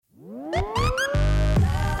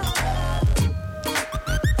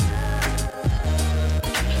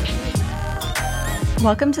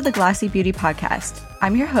Welcome to the Glossy Beauty Podcast.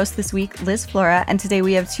 I'm your host this week, Liz Flora, and today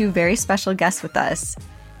we have two very special guests with us.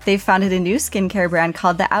 They've founded a new skincare brand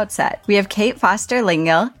called the Outset. We have Kate Foster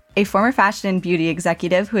Lengyel, a former fashion and beauty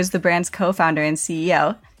executive who is the brand's co-founder and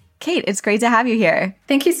CEO. Kate, it's great to have you here.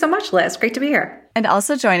 Thank you so much, Liz. Great to be here. And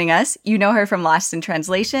also joining us, you know her from Lost in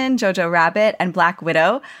Translation, Jojo Rabbit, and Black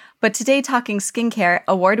Widow. But today talking skincare,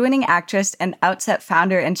 award-winning actress and Outset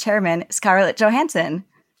founder and chairman, Scarlett Johansson.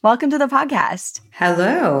 Welcome to the podcast.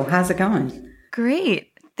 Hello. How's it going? Great.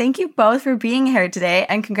 Thank you both for being here today,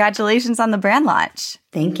 and congratulations on the brand launch.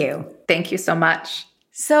 Thank you. Thank you so much.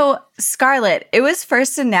 So, Scarlett, it was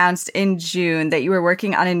first announced in June that you were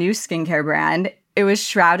working on a new skincare brand. It was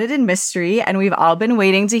shrouded in mystery, and we've all been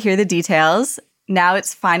waiting to hear the details. Now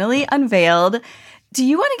it's finally unveiled. Do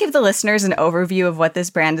you want to give the listeners an overview of what this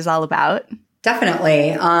brand is all about?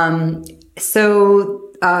 Definitely.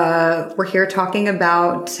 We're here talking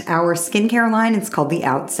about our skincare line. It's called the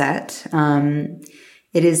Outset.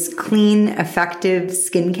 It is clean, effective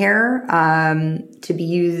skincare to be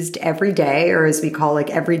used every day, or as we call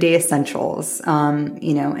everyday essentials.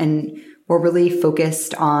 And we're really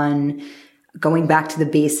focused on going back to the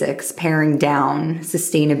basics, paring down,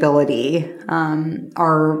 sustainability.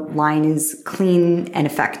 Our line is clean and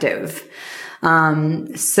effective.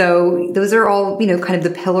 So those are all, kind of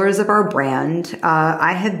the pillars of our brand.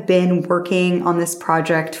 I have been working on this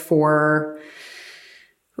project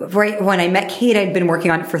right when I met Kate, I'd been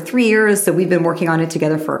working on it for 3 years. So we've been working on it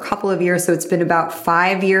together for a couple of years. So it's been about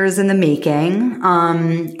 5 years in the making.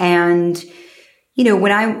 When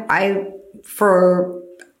I for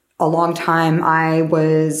a long time, I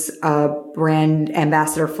was a brand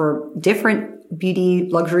ambassador for different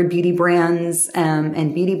luxury beauty brands,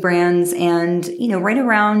 and beauty brands. And, right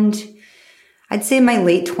around, I'd say in my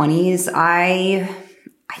late 20s, I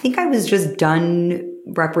think I was just done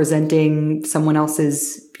representing someone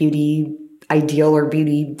else's beauty ideal or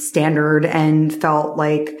beauty standard, and felt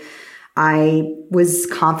like I was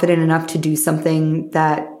confident enough to do something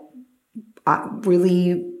that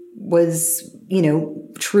really was,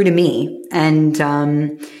 true to me. And,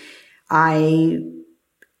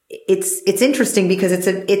 it's interesting because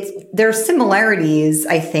there are similarities,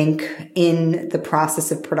 I think, in the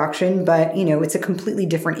process of production, but, it's a completely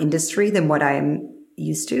different industry than what I'm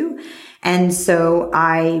used to. And so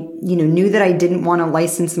I, knew that I didn't want to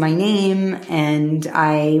license my name, and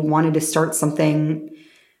I wanted to start something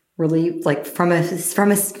really from a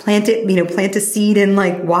plant a seed and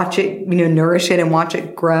watch it, nourish it and watch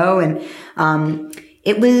it grow. And,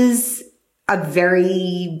 it was a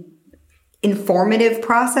very informative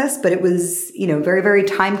process, but it was, very, very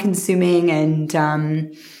time consuming. And,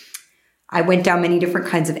 I went down many different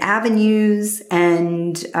kinds of avenues,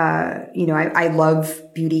 and, I love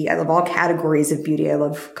beauty. I love all categories of beauty. I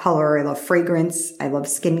love color. I love fragrance. I love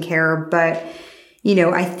skincare. But,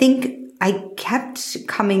 I think I kept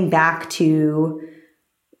coming back to,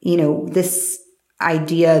 this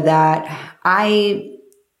idea that I've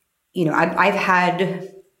had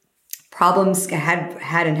problems, and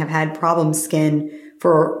have had problem skin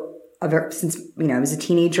since, I was a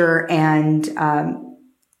teenager. And,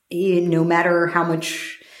 no matter how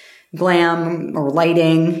much glam or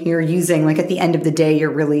lighting you're using, at the end of the day,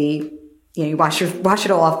 you're really, you wash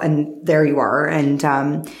it all off and there you are. And,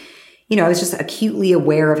 I was just acutely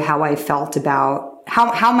aware of how I felt about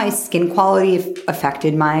how my skin quality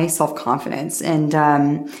affected my self-confidence. And,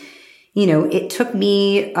 it took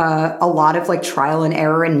me a lot of trial and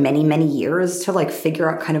error and many, many years to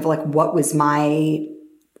figure out kind of what is my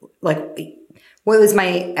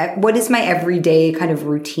everyday kind of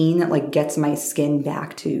routine that gets my skin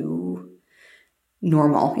back to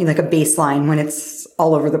normal, a baseline when it's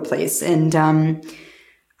all over the place. And,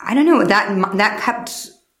 I don't know, that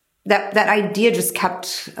idea just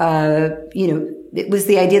kept, it was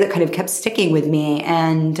the idea that kind of kept sticking with me.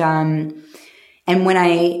 And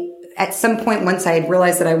when at some point, once I had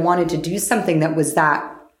realized that I wanted to do something that was that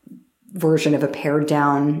version of a pared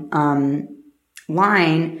down,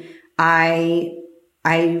 line, I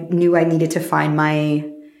knew I needed to find my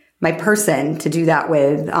person to do that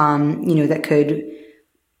with, that could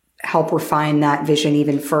help refine that vision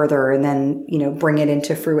even further, and then, bring it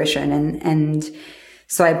into fruition. And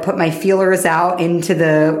so I put my feelers out into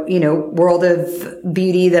the, world of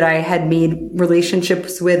beauty that I had made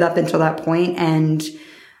relationships with up until that point.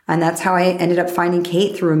 And that's how I ended up finding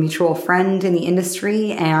Kate, through a mutual friend in the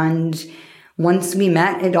industry. And once we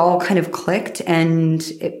met, it all kind of clicked, and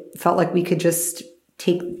it felt like we could just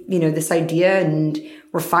take, this idea and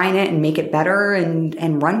refine it and make it better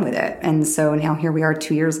and run with it. And so now here we are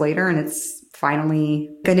 2 years later, and it's finally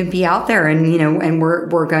going to be out there, and and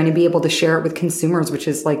we're going to be able to share it with consumers, which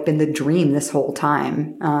has like been the dream this whole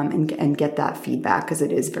time, and get that feedback because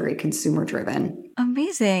it is very consumer driven.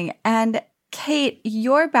 Amazing. And Kate,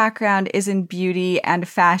 your background is in beauty and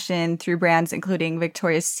fashion through brands including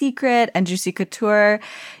Victoria's Secret and Juicy Couture.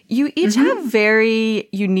 You each have very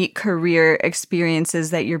unique career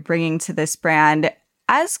experiences that you're bringing to this brand.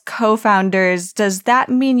 As co-founders, does that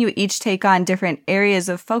mean you each take on different areas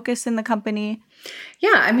of focus in the company?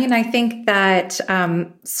 Yeah, I mean, I think that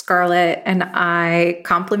Scarlett and I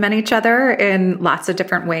complement each other in lots of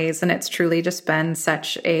different ways. And it's truly just been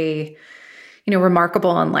such a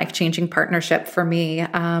remarkable and life-changing partnership for me.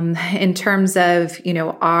 In terms of,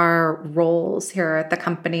 our roles here at the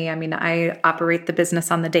company, I mean, I operate the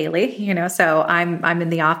business on the daily, so I'm in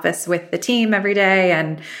the office with the team every day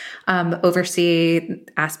and oversee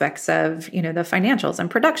aspects of, the financials and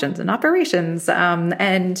productions and operations,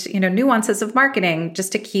 and, nuances of marketing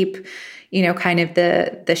just to keep kind of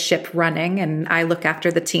the ship running. And I look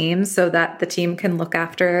after the team so that the team can look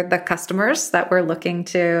after the customers that we're looking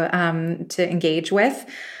to engage with.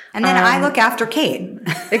 And then I look after Kate.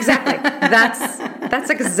 Exactly. That's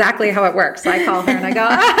exactly how it works. I call her and I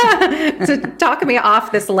go, to talk me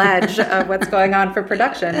off this ledge of what's going on for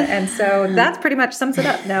production. And so that's pretty much sums it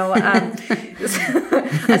up. No,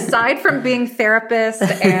 aside from being therapist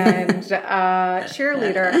and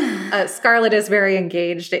cheerleader, Scarlett is very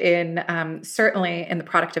engaged in certainly in the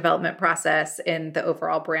product development process, in the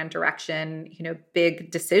overall brand direction,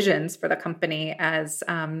 big decisions for the company as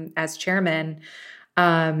chairman.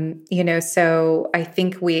 So I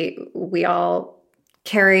think we all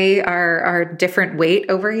carry our different weight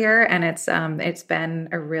over here, and it's been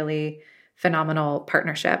a really phenomenal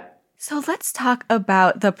partnership. So let's talk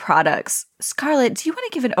about the products. Scarlett, do you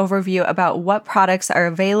want to give an overview about what products are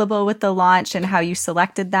available with the launch and how you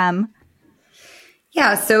selected them?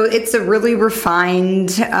 Yeah, so it's a really refined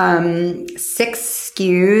 6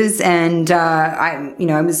 SKUs, and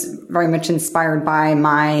I was very much inspired by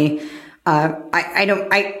my.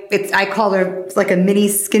 I call it like a mini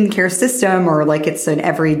skincare system, or like it's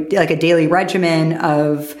a daily regimen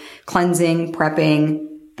of cleansing, prepping,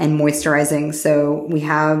 and moisturizing. So we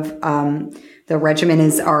have, the regimen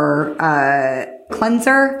is our,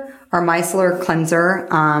 cleanser, our micellar cleanser.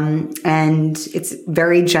 And it's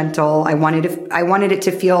very gentle. I wanted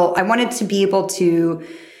to be able to,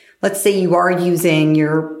 let's say you are using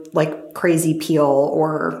your like crazy peel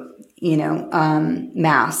or,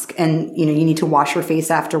 mask, and, you need to wash your face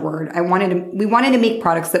afterward. We wanted to make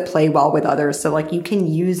products that play well with others. So like you can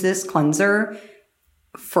use this cleanser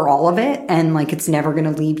for all of it. And like, it's never going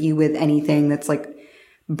to leave you with anything that's like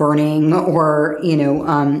burning or,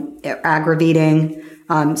 aggravating.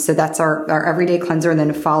 So that's our everyday cleanser, and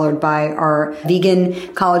then followed by our vegan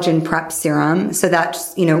collagen prep serum. So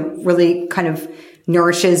that's, really kind of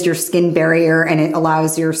nourishes your skin barrier, and it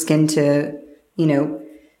allows your skin to,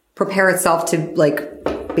 prepare itself to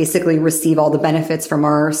like basically receive all the benefits from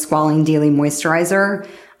our Squalene Daily Moisturizer.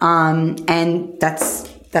 And that's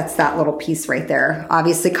that little piece right there.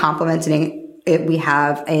 Obviously complementing it, we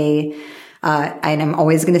have and I'm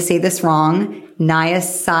always going to say this wrong,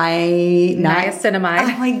 niacinamide. Niacinamide.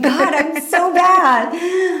 Oh my God, I'm so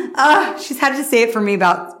bad. She's had to say it for me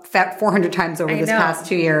about 400 times over this past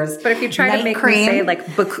 2 years. But if you try to make me say like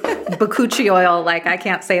bakuchi oil, like I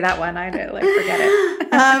can't say that one. I know, like forget it.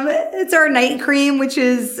 It's our night cream, which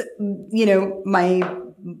is, my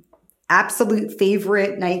absolute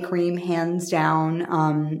favorite night cream, hands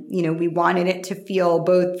down. We wanted it to feel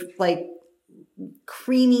both like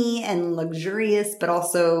creamy and luxurious, but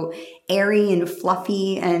also airy and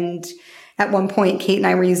fluffy. And at one point, Kate and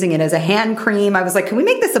I were using it as a hand cream. I was like, can we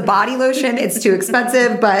make this a body lotion? It's too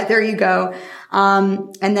expensive, but there you go.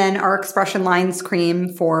 And then our expression lines cream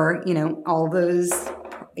for, all those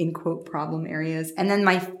in quote problem areas. And then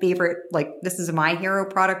my favorite, like this is my hero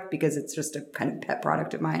product because it's just a kind of pet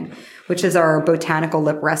product of mine, which is our botanical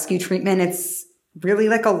lip rescue treatment. It's really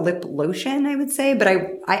like a lip lotion, I would say, but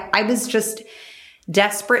I was just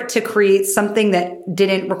desperate to create something that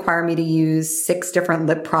didn't require me to use 6 different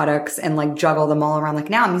lip products and like juggle them all around. Like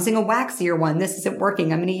now I'm using a waxier one. This isn't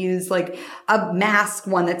working. I'm going to use like a mask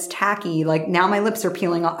one that's tacky. Like now my lips are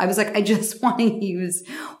peeling off. I was like, I just want to use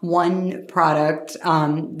one product,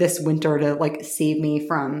 this winter to like save me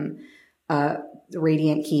from,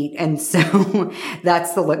 radiant heat. And so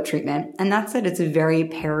that's the lip treatment, and that's it. It's a very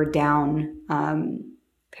pared down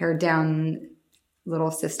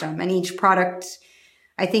little system, and each product,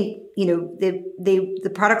 I think,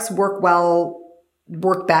 the products work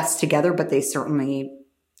best together, but they certainly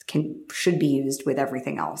should be used with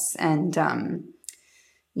everything else. And,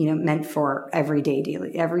 meant for everyday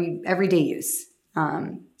use.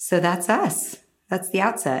 So that's us. That's the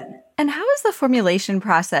Outset. And how is the formulation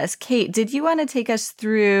process? Kate, did you want to take us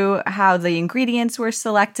through how the ingredients were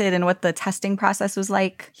selected and what the testing process was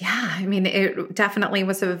like? Yeah, I mean, it definitely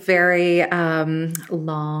was a very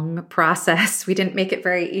long process. We didn't make it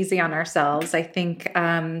very easy on ourselves. I think,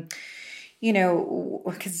 because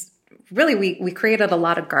really we created a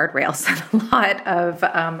lot of guardrails and a lot of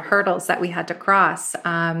hurdles that we had to cross.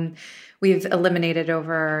 We've eliminated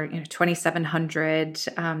over 2,700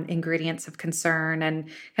 ingredients of concern, and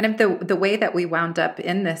kind of the way that we wound up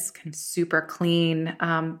in this kind of super clean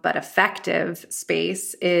but effective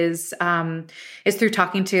space is through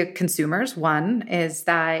talking to consumers. One is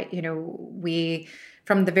that we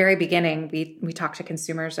from the very beginning we talked to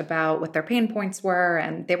consumers about what their pain points were,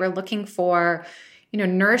 and they were looking for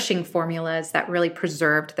nourishing formulas that really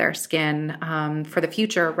preserved their skin for the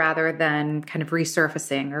future rather than kind of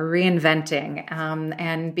resurfacing or reinventing.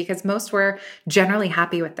 And because most were generally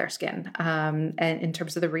happy with their skin and in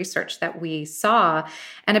terms of the research that we saw.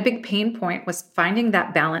 And a big pain point was finding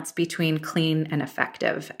that balance between clean and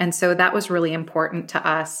effective. And so that was really important to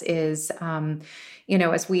us is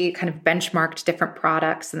as we kind of benchmarked different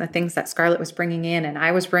products and the things that Scarlett was bringing in and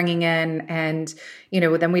I was bringing in, and,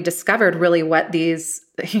 then we discovered really what these,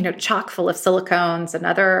 chock full of silicones and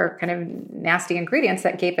other kind of nasty ingredients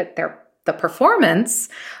that gave it the performance.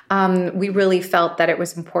 We really felt that it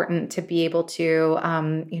was important to be able to,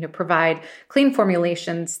 provide clean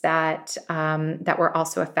formulations that were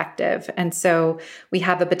also effective. And so we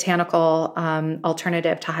have a botanical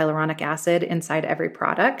alternative to hyaluronic acid inside every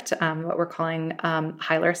product, what we're calling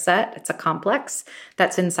Outset. It's a complex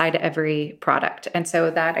that's inside every product. And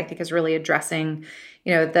so that I think is really addressing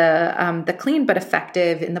the clean but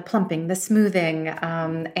effective in the plumping, the smoothing,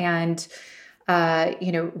 and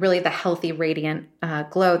really the healthy, radiant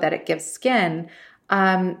glow that it gives skin.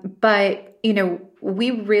 But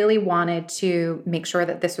we really wanted to make sure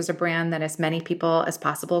that this was a brand that as many people as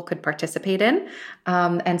possible could participate in.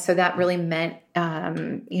 And so that really meant,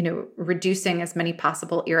 reducing as many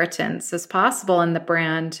possible irritants as possible in the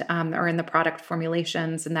brand or in the product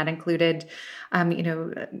formulations. And that included,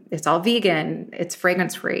 it's all vegan, it's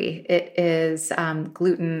fragrance free, it is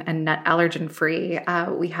gluten and nut allergen free.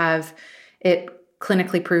 We have it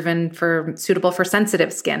clinically proven suitable for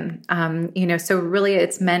sensitive skin. So really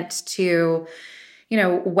it's meant to,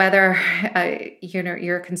 whether,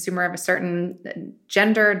 you're a consumer of a certain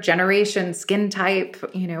gender, generation, skin type,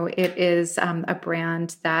 it is a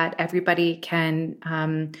brand that everybody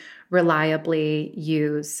can reliably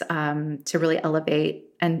use to really elevate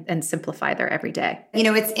and simplify their everyday.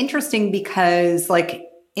 It's interesting because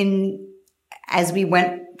as we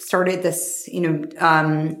started this,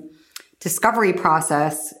 discovery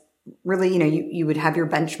process, really, you would have your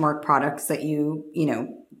benchmark products that you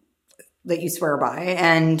swear by.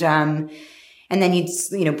 And then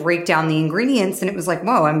you'd, break down the ingredients, and it was like,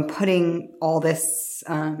 whoa, I'm putting all this,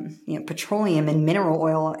 petroleum and mineral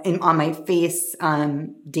oil on my face,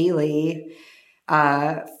 daily,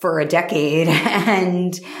 for a decade.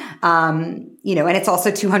 And, and it's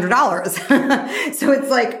also $200. So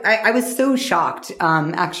it's like, I was so shocked,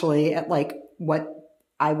 actually at what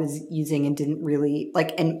I was using and didn't really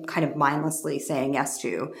and kind of mindlessly saying yes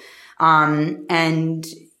to. Then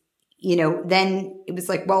it was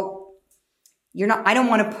like, well, I don't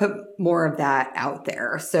want to put more of that out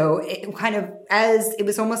there. So it kind of, it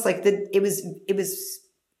was almost like it was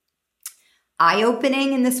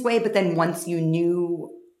eye-opening in this way. But then once you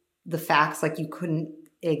knew the facts, you couldn't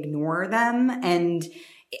ignore them. And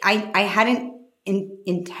I hadn't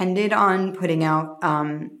intended on putting out,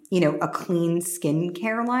 a clean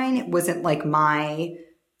skincare line. It wasn't my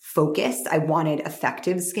focus. I wanted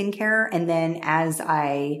effective skincare. And then as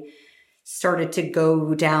I started to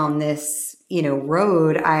go down this,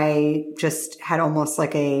 road, I just had almost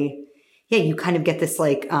you kind of get this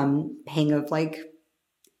pang of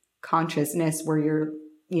consciousness where you're,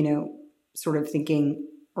 sort of thinking,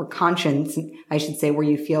 or conscience, I should say, where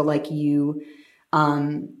you feel like you,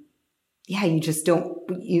 you just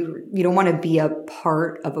you don't want to be a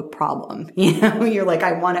part of a problem. You're like,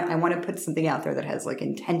 I want to put something out there that has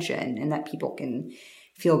intention and that people can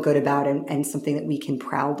feel good about, and something that we can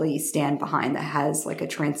proudly stand behind that has a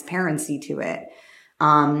transparency to it.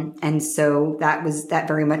 And so that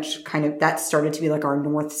very much that started to be our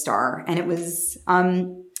North Star. And it was,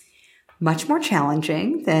 much more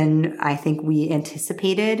challenging than I think we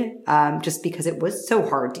anticipated, just because it was so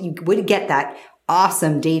hard. You would get that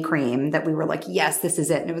awesome day cream that we were like, yes, this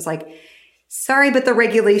is it. And it was sorry, but the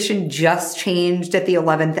regulation just changed at the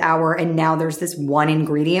 11th hour. And now there's this one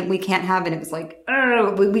ingredient we can't have. And it was like,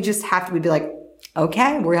 oh, we just have to, we'd be like,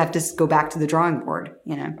 okay, we have to go back to the drawing board,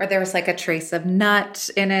 you know? Or there was like a trace of nut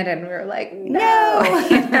in it. And we were like, no.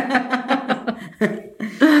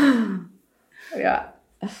 Yeah.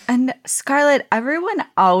 And Scarlett, everyone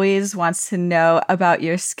always wants to know about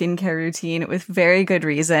your skincare routine with very good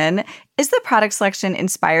reason. Is the product selection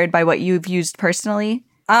inspired by what you've used personally?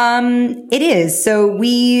 It is. So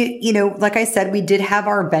we, you know, like I said, we did have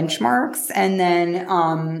our benchmarks, and then,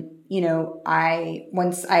 you know,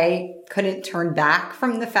 once I couldn't turn back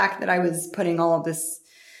from the fact that I was putting all of this,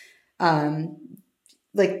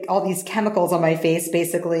 like all these chemicals on my face,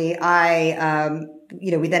 basically, you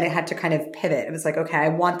know, we then had to kind of pivot. It was like, okay, I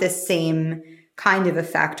want this same kind of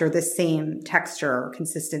effect or the same texture or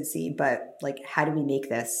consistency, but like, how do we make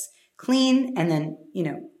this clean? And then, you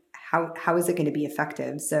know, how is it going to be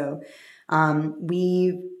effective? So,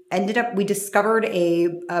 we discovered a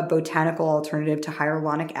botanical alternative to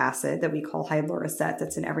hyaluronic acid that we call Hyaluracet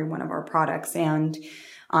that's in every one of our products. And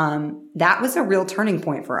that was a real turning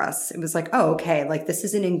point for us. It was like, oh, okay, like this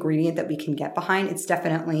is an ingredient that we can get behind. It's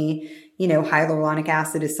definitely, you know, hyaluronic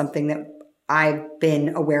acid is something that I've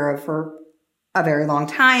been aware of for a very long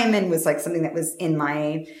time and was like something that was in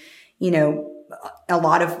my, you know, a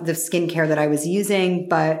lot of the skincare that I was using,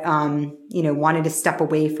 but, you know, wanted to step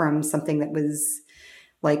away from something that was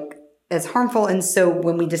like as harmful. And so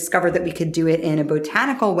when we discovered that we could do it in a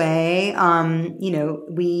botanical way, you know,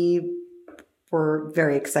 we were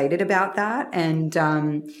very excited about that. And,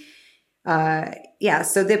 yeah,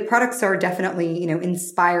 so the products are definitely, you know,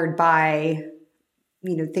 inspired by,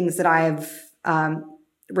 you know, things that I've,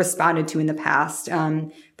 responded to in the past.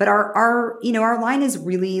 But our, you know, our line is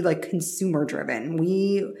really like consumer driven.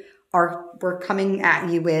 We're coming at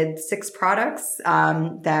you with 6 products,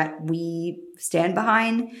 that we stand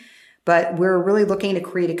behind, but we're really looking to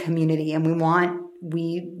create a community, and we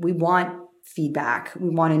want feedback. We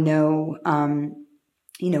want to know,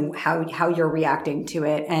 you know, how you're reacting to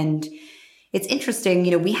it. And it's interesting,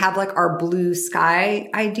 you know, we have like our blue sky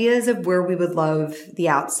ideas of where we would love the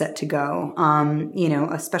Outset to go. You know,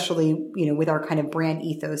 especially, you know, with our kind of brand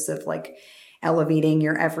ethos of like elevating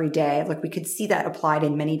your everyday, like we could see that applied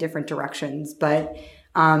in many different directions. But,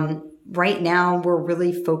 right now we're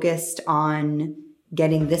really focused on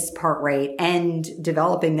getting this part right and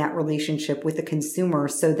developing that relationship with the consumer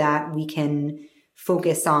so that we can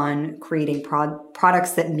focus on creating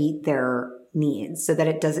products that meet their needs, so that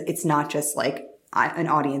it's not just like an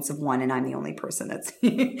audience of one and I'm the only person that's,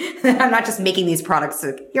 I'm not just making these products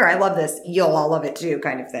so here, I love this, you'll all love it too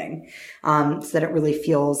kind of thing. So that it really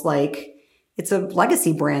feels like it's a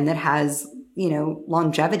legacy brand that has, you know,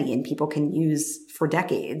 longevity and people can use for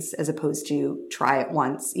decades, as opposed to try it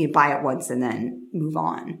once, you buy it once and then move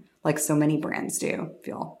on, like so many brands do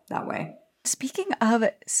feel that way. Speaking of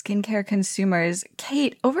skincare consumers,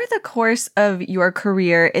 Kate, over the course of your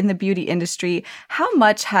career in the beauty industry, how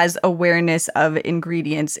much has awareness of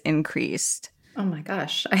ingredients increased? Oh my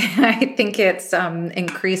gosh. I think it's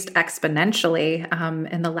increased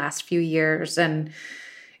exponentially in the last few years. And,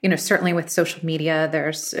 you know, certainly with social media,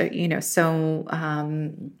 there's, you know, so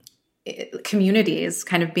communities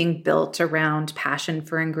kind of being built around passion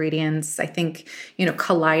for ingredients. I think, you know,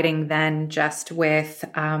 colliding then just with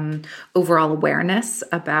overall awareness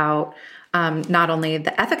about not only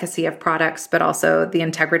the efficacy of products, but also the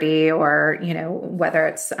integrity, or, you know, whether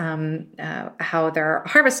it's how they're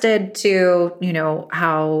harvested to, you know,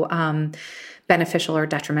 how beneficial or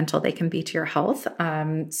detrimental they can be to your health.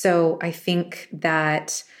 So I think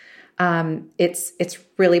that it's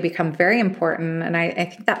really become very important. And I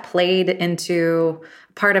think that played into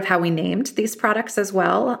part of how we named these products as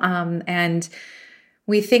well. And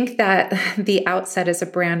we think that the Outset is a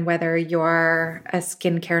brand, whether you're a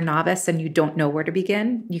skincare novice and you don't know where to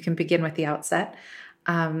begin, you can begin with the Outset.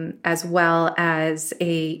 As well as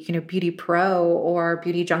a, you know, beauty pro or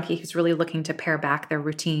beauty junkie who's really looking to pare back their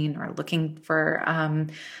routine or looking for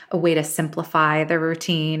a way to simplify their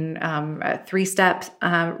routine, a 3-step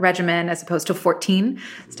regimen as opposed to a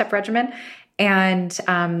 14-step regimen. And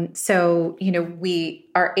so, you know, we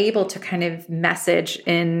are able to kind of message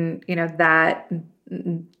in, you know, that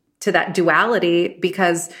to that duality,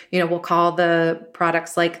 because, you know, we'll call the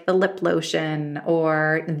products like the lip lotion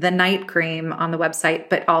or the night cream on the website,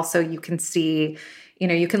 but also you can see, you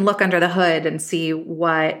know, you can look under the hood and see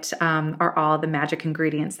what are all the magic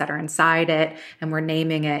ingredients that are inside it. And we're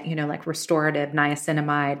naming it, you know, like restorative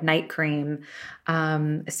niacinamide night cream,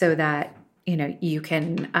 so that, you know, you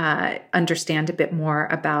can understand a bit more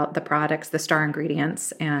about the products, the star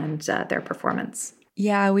ingredients, and their performance.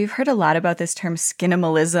 Yeah, we've heard a lot about this term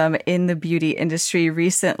skinimalism in the beauty industry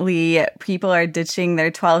recently. People are ditching their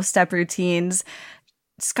 12-step routines.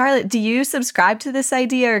 Scarlett, do you subscribe to this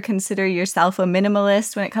idea or consider yourself a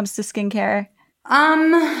minimalist when it comes to skincare?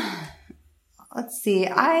 Let's see.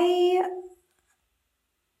 I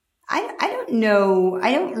don't know.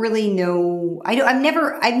 I don't really know. I've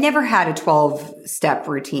never had a 12-step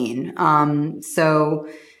routine. So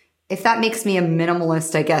if that makes me a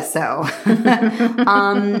minimalist, I guess so.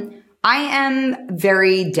 I am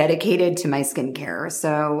very dedicated to my skincare.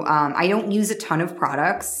 So, I don't use a ton of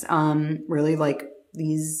products. Really like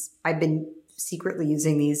these, I've been secretly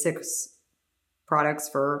using these 6 products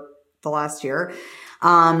for the last year.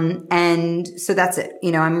 And so that's it.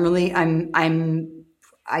 You know,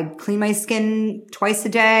 I clean my skin twice a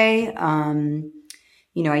day.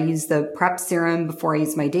 You know, I use the prep serum before I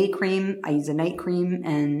use my day cream. I use a night cream,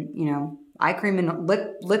 and, you know, eye cream and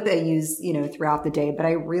lip I use, you know, throughout the day, but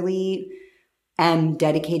I really am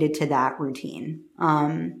dedicated to that routine.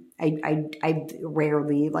 I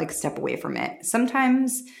rarely like step away from it.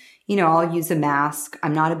 Sometimes, you know, I'll use a mask.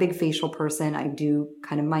 I'm not a big facial person. I do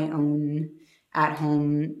kind of my own at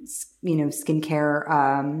home, you know,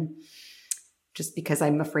 skincare, just because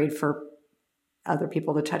I'm afraid for other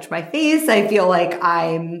people to touch my face. I feel like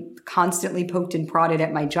I'm constantly poked and prodded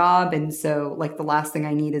at my job. And so like the last thing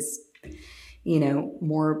I need is, you know,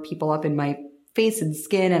 more people up in my face and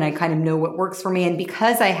skin. And I kind of know what works for me. And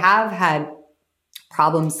because I have had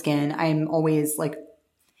problem skin, I'm always like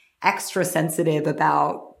extra sensitive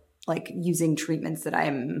about like using treatments that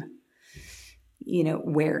I'm, you know,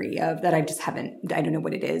 wary of, that I don't know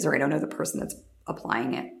what it is, or I don't know the person that's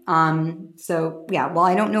applying it. So yeah, well,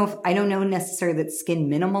 I don't know necessarily that skin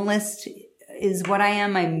minimalist is what I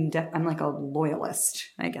am. I'm like a loyalist,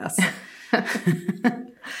 I guess. I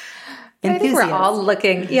think we're all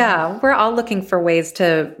looking for ways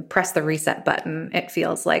to press the reset button, it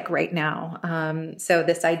feels like right now. So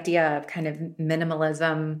this idea of kind of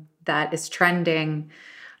minimalism that is trending,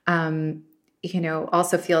 you know,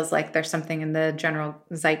 also feels like there's something in the general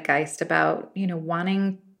zeitgeist about, you know,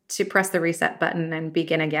 wanting to press the reset button and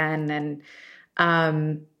begin again. And,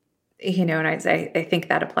 you know, and I think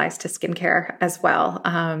that applies to skincare as well.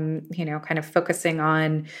 You know, kind of focusing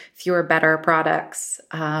on fewer, better products,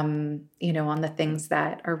 you know, on the things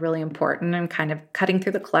that are really important, and kind of cutting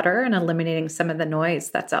through the clutter and eliminating some of the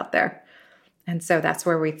noise that's out there. And so that's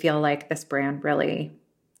where we feel like this brand really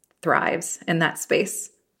thrives, in that space.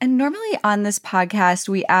 And normally on this podcast,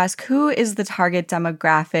 we ask who is the target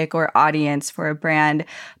demographic or audience for a brand,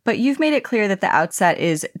 but you've made it clear that the Outset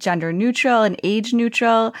is gender neutral and age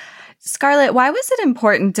neutral. Scarlett, why was it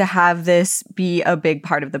important to have this be a big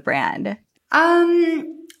part of the brand?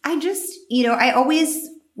 I just, you know, I always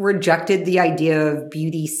rejected the idea of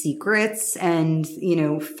beauty secrets, and, you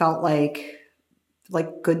know, felt like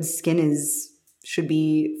good skin should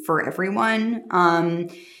be for everyone.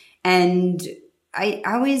 And I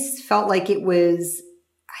always felt like it was,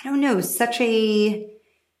 I don't know, such a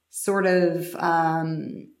sort of,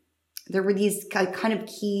 there were these kind of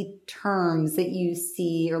key terms that you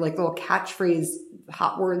see, or like little catchphrase,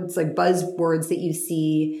 hot words, like buzzwords that you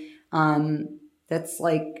see, that's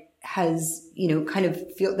like, has, you know, kind of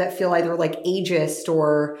feel either like ageist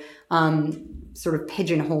or, sort of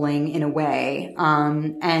pigeonholing in a way.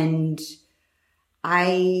 And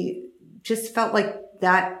I just felt like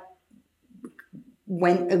that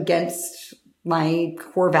went against my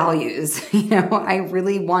core values. You know, I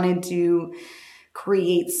really wanted to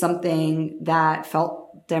create something that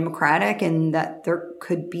felt democratic, and that there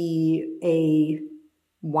could be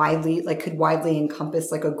could widely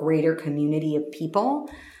encompass like a greater community of people.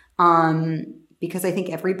 Because I think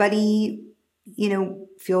everybody, you know,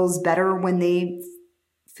 feels better when they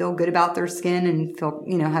feel good about their skin and feel,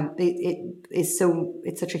 you know, it's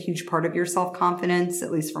such a huge part of your self-confidence, at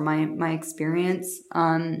least from my experience.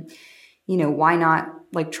 You know, why not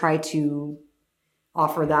like try to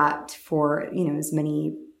offer that for, you know, as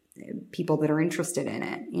many people that are interested in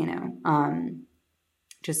it, you know,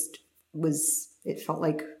 it felt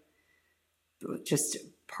like just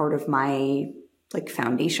part of my like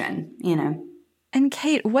foundation, you know. And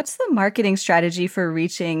Kate, what's the marketing strategy for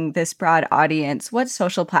reaching this broad audience? What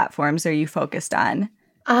social platforms are you focused on?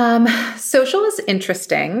 Social is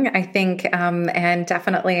interesting, I think, and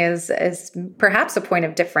definitely is perhaps a point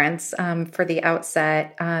of difference for the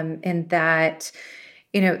Outset, in that,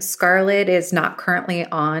 you know, Scarlett is not currently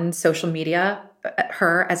on social media,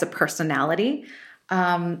 her as a personality.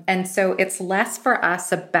 And so it's less for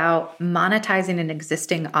us about monetizing an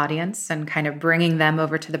existing audience and kind of bringing them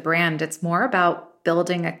over to the brand. It's more about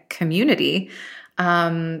building a community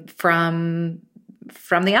from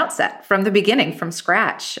the outset, from the beginning, from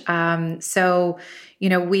scratch. So,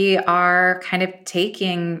 we are kind of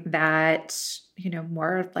taking that,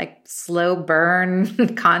 more like slow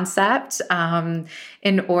burn concept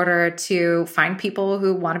in order to find people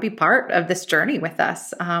who want to be part of this journey with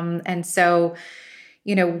us. And so,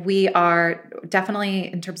 we are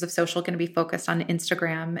definitely, in terms of social, going to be focused on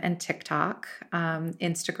Instagram and TikTok.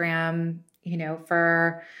 Instagram,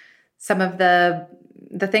 for some of the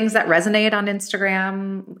things that resonate on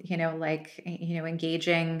Instagram,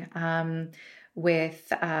 engaging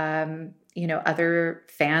with, other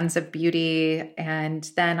fans of beauty. And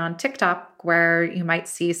then on TikTok, where you might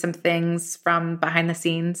see some things from behind the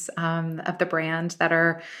scenes of the brand that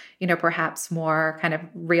are, perhaps more kind of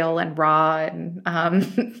real and raw and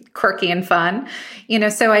quirky and fun.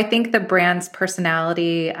 So I think the brand's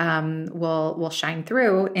personality will shine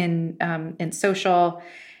through in social.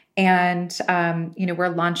 And, we're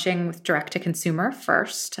launching with direct to consumer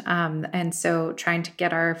first. And so trying to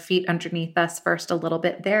get our feet underneath us first a little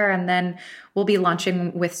bit there. And then we'll be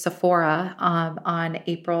launching with Sephora on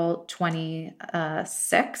April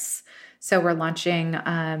 26th. So we're launching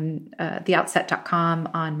theoutset.com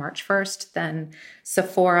on March 1st, then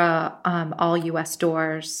Sephora, all US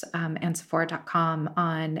stores, and Sephora.com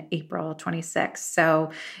on April 26th.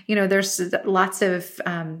 So, there's lots of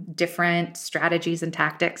different strategies and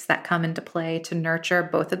tactics that come into play to nurture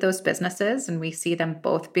both of those businesses. And we see them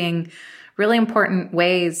both being really important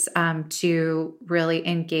ways to really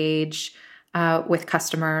engage with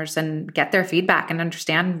customers and get their feedback and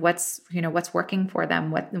understand what's working for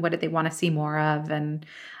them, what do they want to see more of, and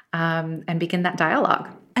begin that dialogue.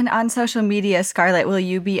 And on social media, Scarlett, will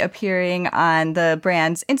you be appearing on the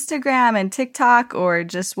brand's Instagram and TikTok, or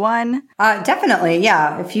just one? Definitely.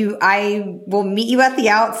 Yeah. I will meet you at the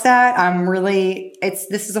outset.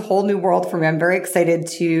 This is a whole new world for me. I'm very excited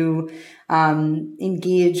to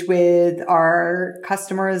engage with our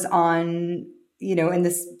customers on, in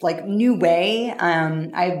this like new way.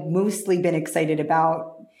 I've mostly been excited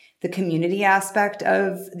about the community aspect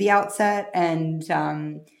of the Outset. And,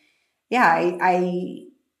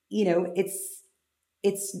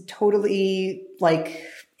 it's totally like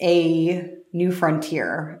a new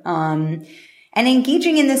frontier. And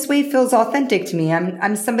engaging in this way feels authentic to me.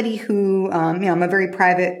 I'm somebody who, I'm a very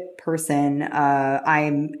private person.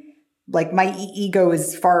 I'm like, my ego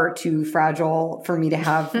is far too fragile for me to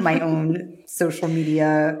have my own social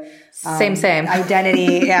media same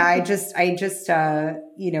identity. Yeah, I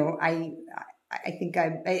think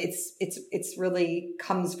it's really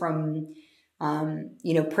comes from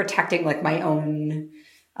protecting like my own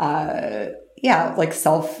like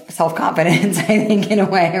self-confidence, I think, in a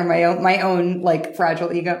way, or my own like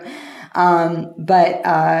fragile ego. To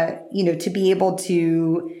be able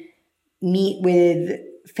to meet with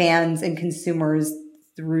fans and consumers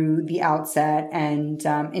through the Outset and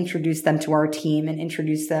introduce them to our team and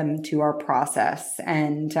introduce them to our process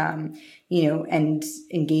and, and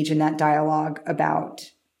engage in that dialogue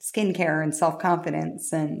about skincare and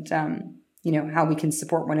self-confidence and, how we can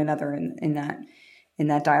support one another in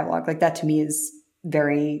that dialogue. Like, that to me is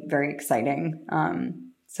very, very exciting.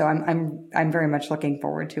 So I'm very much looking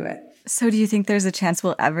forward to it. So do you think there's a chance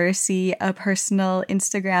we'll ever see a personal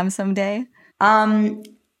Instagram someday?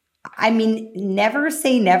 Never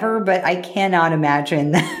say never, but I cannot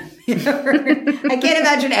imagine that. I can't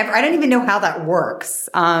imagine ever. I don't even know how that works.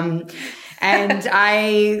 And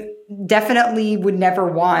I definitely would never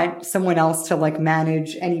want someone else to like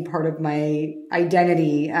manage any part of my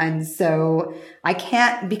identity. And so I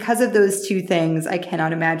can't, because of those two things, I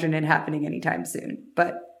cannot imagine it happening anytime soon.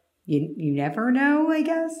 But you never know, I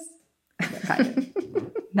guess. Kind of.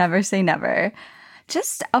 Never say never.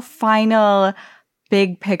 Just a final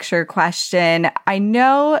big picture question. I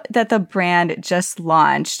know that the brand just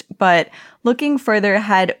launched, but looking further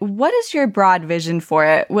ahead, what is your broad vision for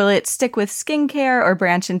it? Will it stick with skincare or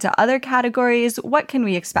branch into other categories? What can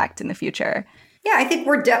we expect in the future? Yeah, I think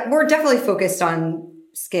we're definitely focused on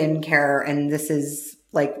skincare, and this is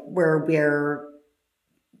like where we're,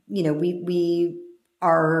 we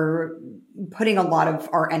are putting a lot of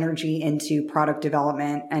our energy into product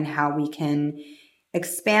development and how we can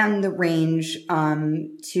expand the range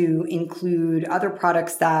to include other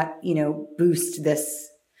products that, boost this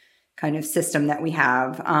kind of system that we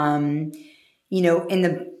have. In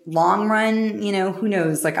the long run, who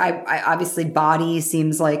knows? Like, I obviously body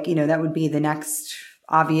seems like, that would be the next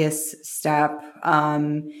obvious step.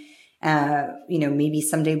 Maybe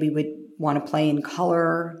someday we would want to play in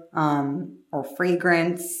color or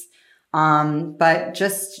fragrance. But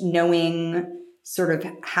just knowing sort of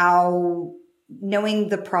knowing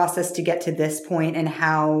the process to get to this point and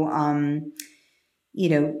how,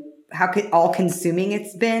 how all consuming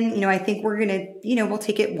it's been. I think we're going to, we'll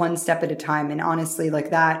take it one step at a time. And honestly,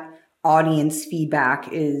 like that audience feedback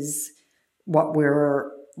is what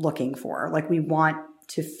we're looking for. Like we want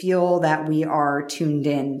to feel that we are tuned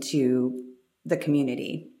in to the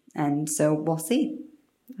community. And so we'll see.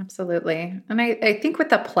 Absolutely. And I think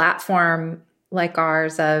with a platform like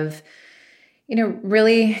ours of,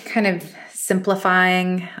 really kind of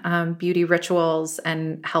simplifying beauty rituals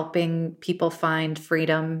and helping people find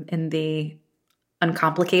freedom in the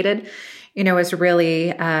uncomplicated, is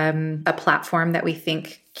really a platform that we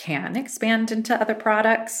think can expand into other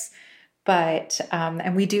products. But,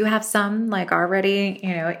 and we do have some like already,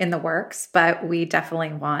 in the works, but we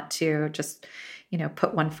definitely want to just,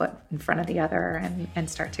 put one foot in front of the other and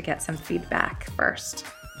start to get some feedback first.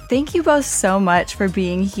 Thank you both so much for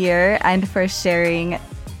being here and for sharing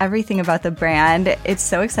everything about the brand. It's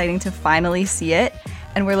so exciting to finally see it.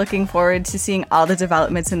 And we're looking forward to seeing all the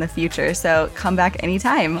developments in the future. So come back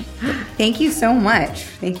anytime. Thank you so much.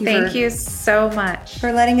 Thank you so much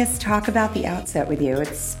for letting us talk about the Outset with you.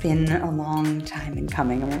 It's been a long time in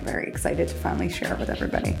coming, and we're very excited to finally share it with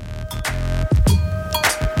everybody.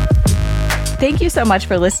 Thank you so much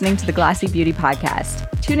for listening to the Glossy Beauty Podcast.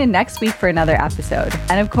 Tune in next week for another episode.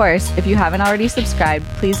 And of course, if you haven't already subscribed,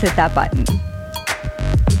 please hit that button.